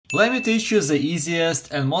Let me teach you the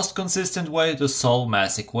easiest and most consistent way to solve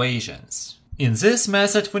math equations. In this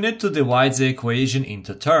method we need to divide the equation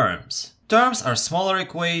into terms. Terms are smaller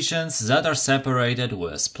equations that are separated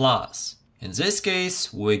with plus. In this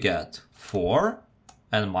case we get 4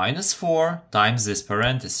 and minus 4 times this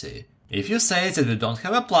parenthesis. If you say that we don't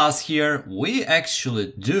have a plus here, we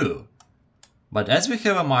actually do. But as we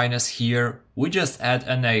have a minus here, we just add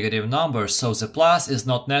a negative number, so the plus is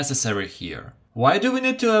not necessary here. Why do we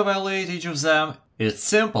need to evaluate each of them? It's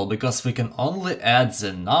simple, because we can only add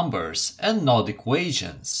the numbers and not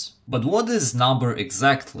equations. But what is number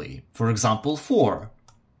exactly? For example, 4.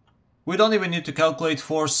 We don't even need to calculate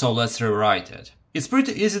 4, so let's rewrite it. It's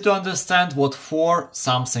pretty easy to understand what 4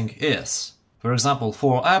 something is. For example,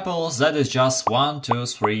 4 apples, that is just 1, 2,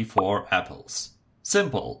 3, 4 apples.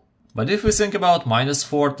 Simple. But if we think about minus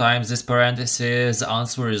 4 times this parenthesis, the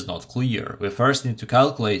answer is not clear. We first need to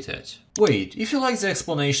calculate it. Wait, if you like the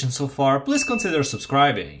explanation so far, please consider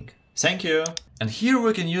subscribing. Thank you! And here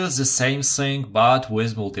we can use the same thing, but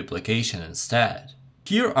with multiplication instead.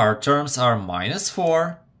 Here our terms are minus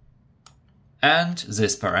 4 and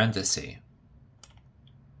this parenthesis.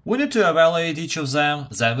 We need to evaluate each of them,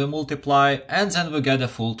 then we multiply, and then we get the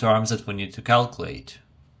full terms that we need to calculate.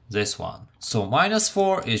 This one. So minus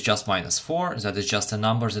 4 is just minus 4, that is just a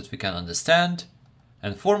number that we can understand,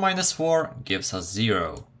 and 4 minus 4 gives us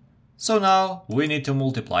 0. So now we need to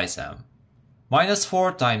multiply them. Minus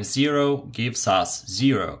 4 times 0 gives us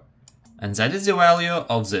 0, and that is the value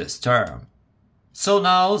of this term. So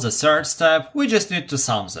now the third step, we just need to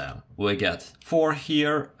sum them. We get 4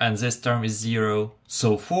 here, and this term is 0,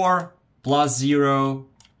 so 4 plus 0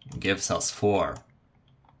 gives us 4.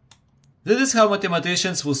 This is how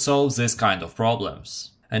mathematicians will solve this kind of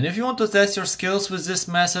problems. And if you want to test your skills with this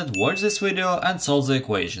method, watch this video and solve the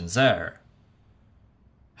equation there.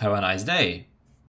 Have a nice day!